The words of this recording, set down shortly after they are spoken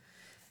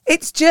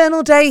It's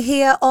journal day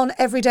here on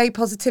Everyday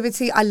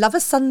Positivity. I love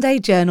a Sunday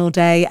journal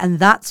day, and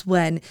that's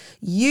when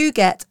you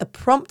get a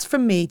prompt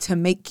from me to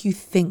make you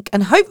think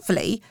and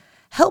hopefully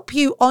help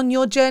you on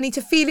your journey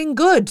to feeling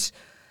good,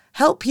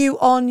 help you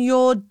on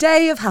your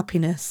day of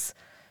happiness.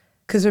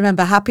 Because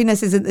remember,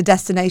 happiness isn't the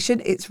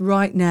destination, it's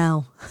right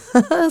now.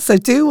 So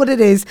do what it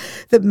is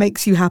that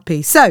makes you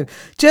happy. So,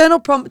 journal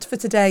prompt for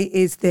today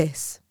is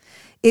this.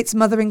 It's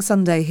Mothering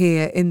Sunday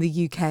here in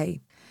the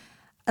UK.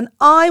 And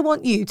I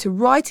want you to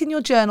write in your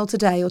journal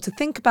today, or to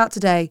think about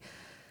today,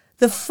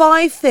 the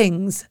 5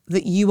 things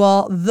that you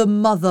are the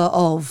mother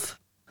of.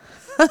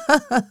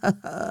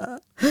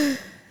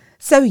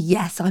 So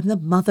yes, I'm the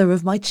mother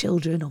of my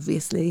children,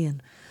 obviously,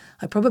 and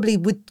I probably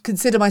would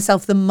consider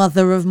myself the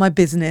mother of my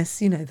business,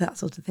 that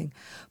sort of thing.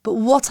 But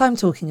what I'm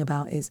talking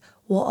about is,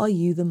 what are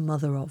you the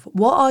mother of?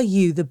 What are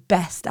you the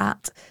best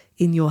at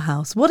in your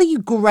house? What are you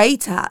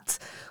great at?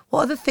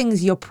 What are the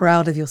things you're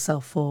proud of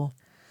yourself for?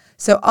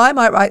 So I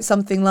might write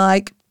something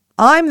like,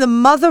 I'm the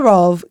mother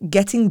of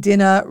getting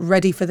dinner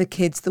ready for the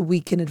kids the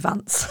week in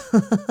advance.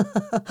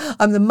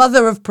 I'm the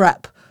mother of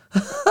prep.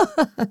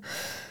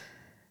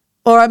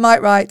 Or I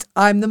might write,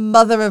 I'm the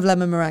mother of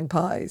lemon meringue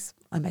pies.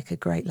 I make a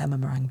great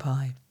lemon meringue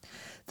pie.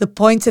 The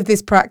point of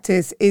this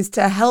practice is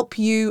to help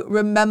you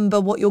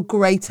remember what you're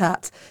great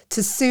at,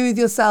 to soothe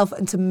yourself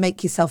and to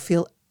make yourself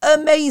feel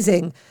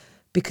amazing,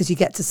 because you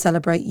get to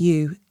celebrate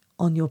you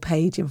on your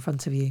page in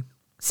front of you.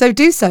 So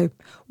do so.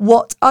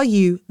 What are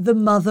you the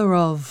mother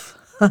of?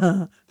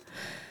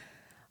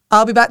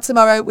 I'll be back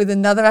tomorrow with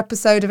another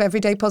episode of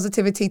Everyday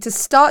Positivity to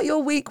start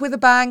your week with a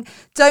bang.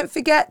 Don't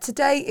forget,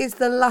 today is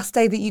the last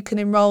day that you can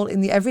enroll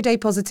in the Everyday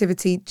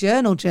Positivity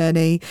Journal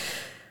Journey,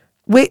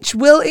 which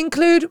will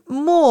include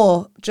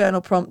more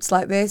journal prompts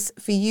like this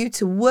for you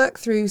to work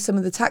through some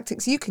of the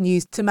tactics you can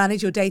use to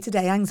manage your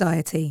day-to-day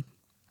anxiety.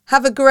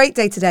 Have a great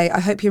day today. I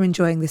hope you're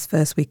enjoying this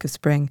first week of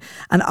spring,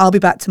 and I'll be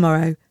back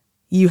tomorrow.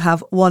 You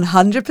have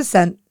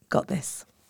 100% got this.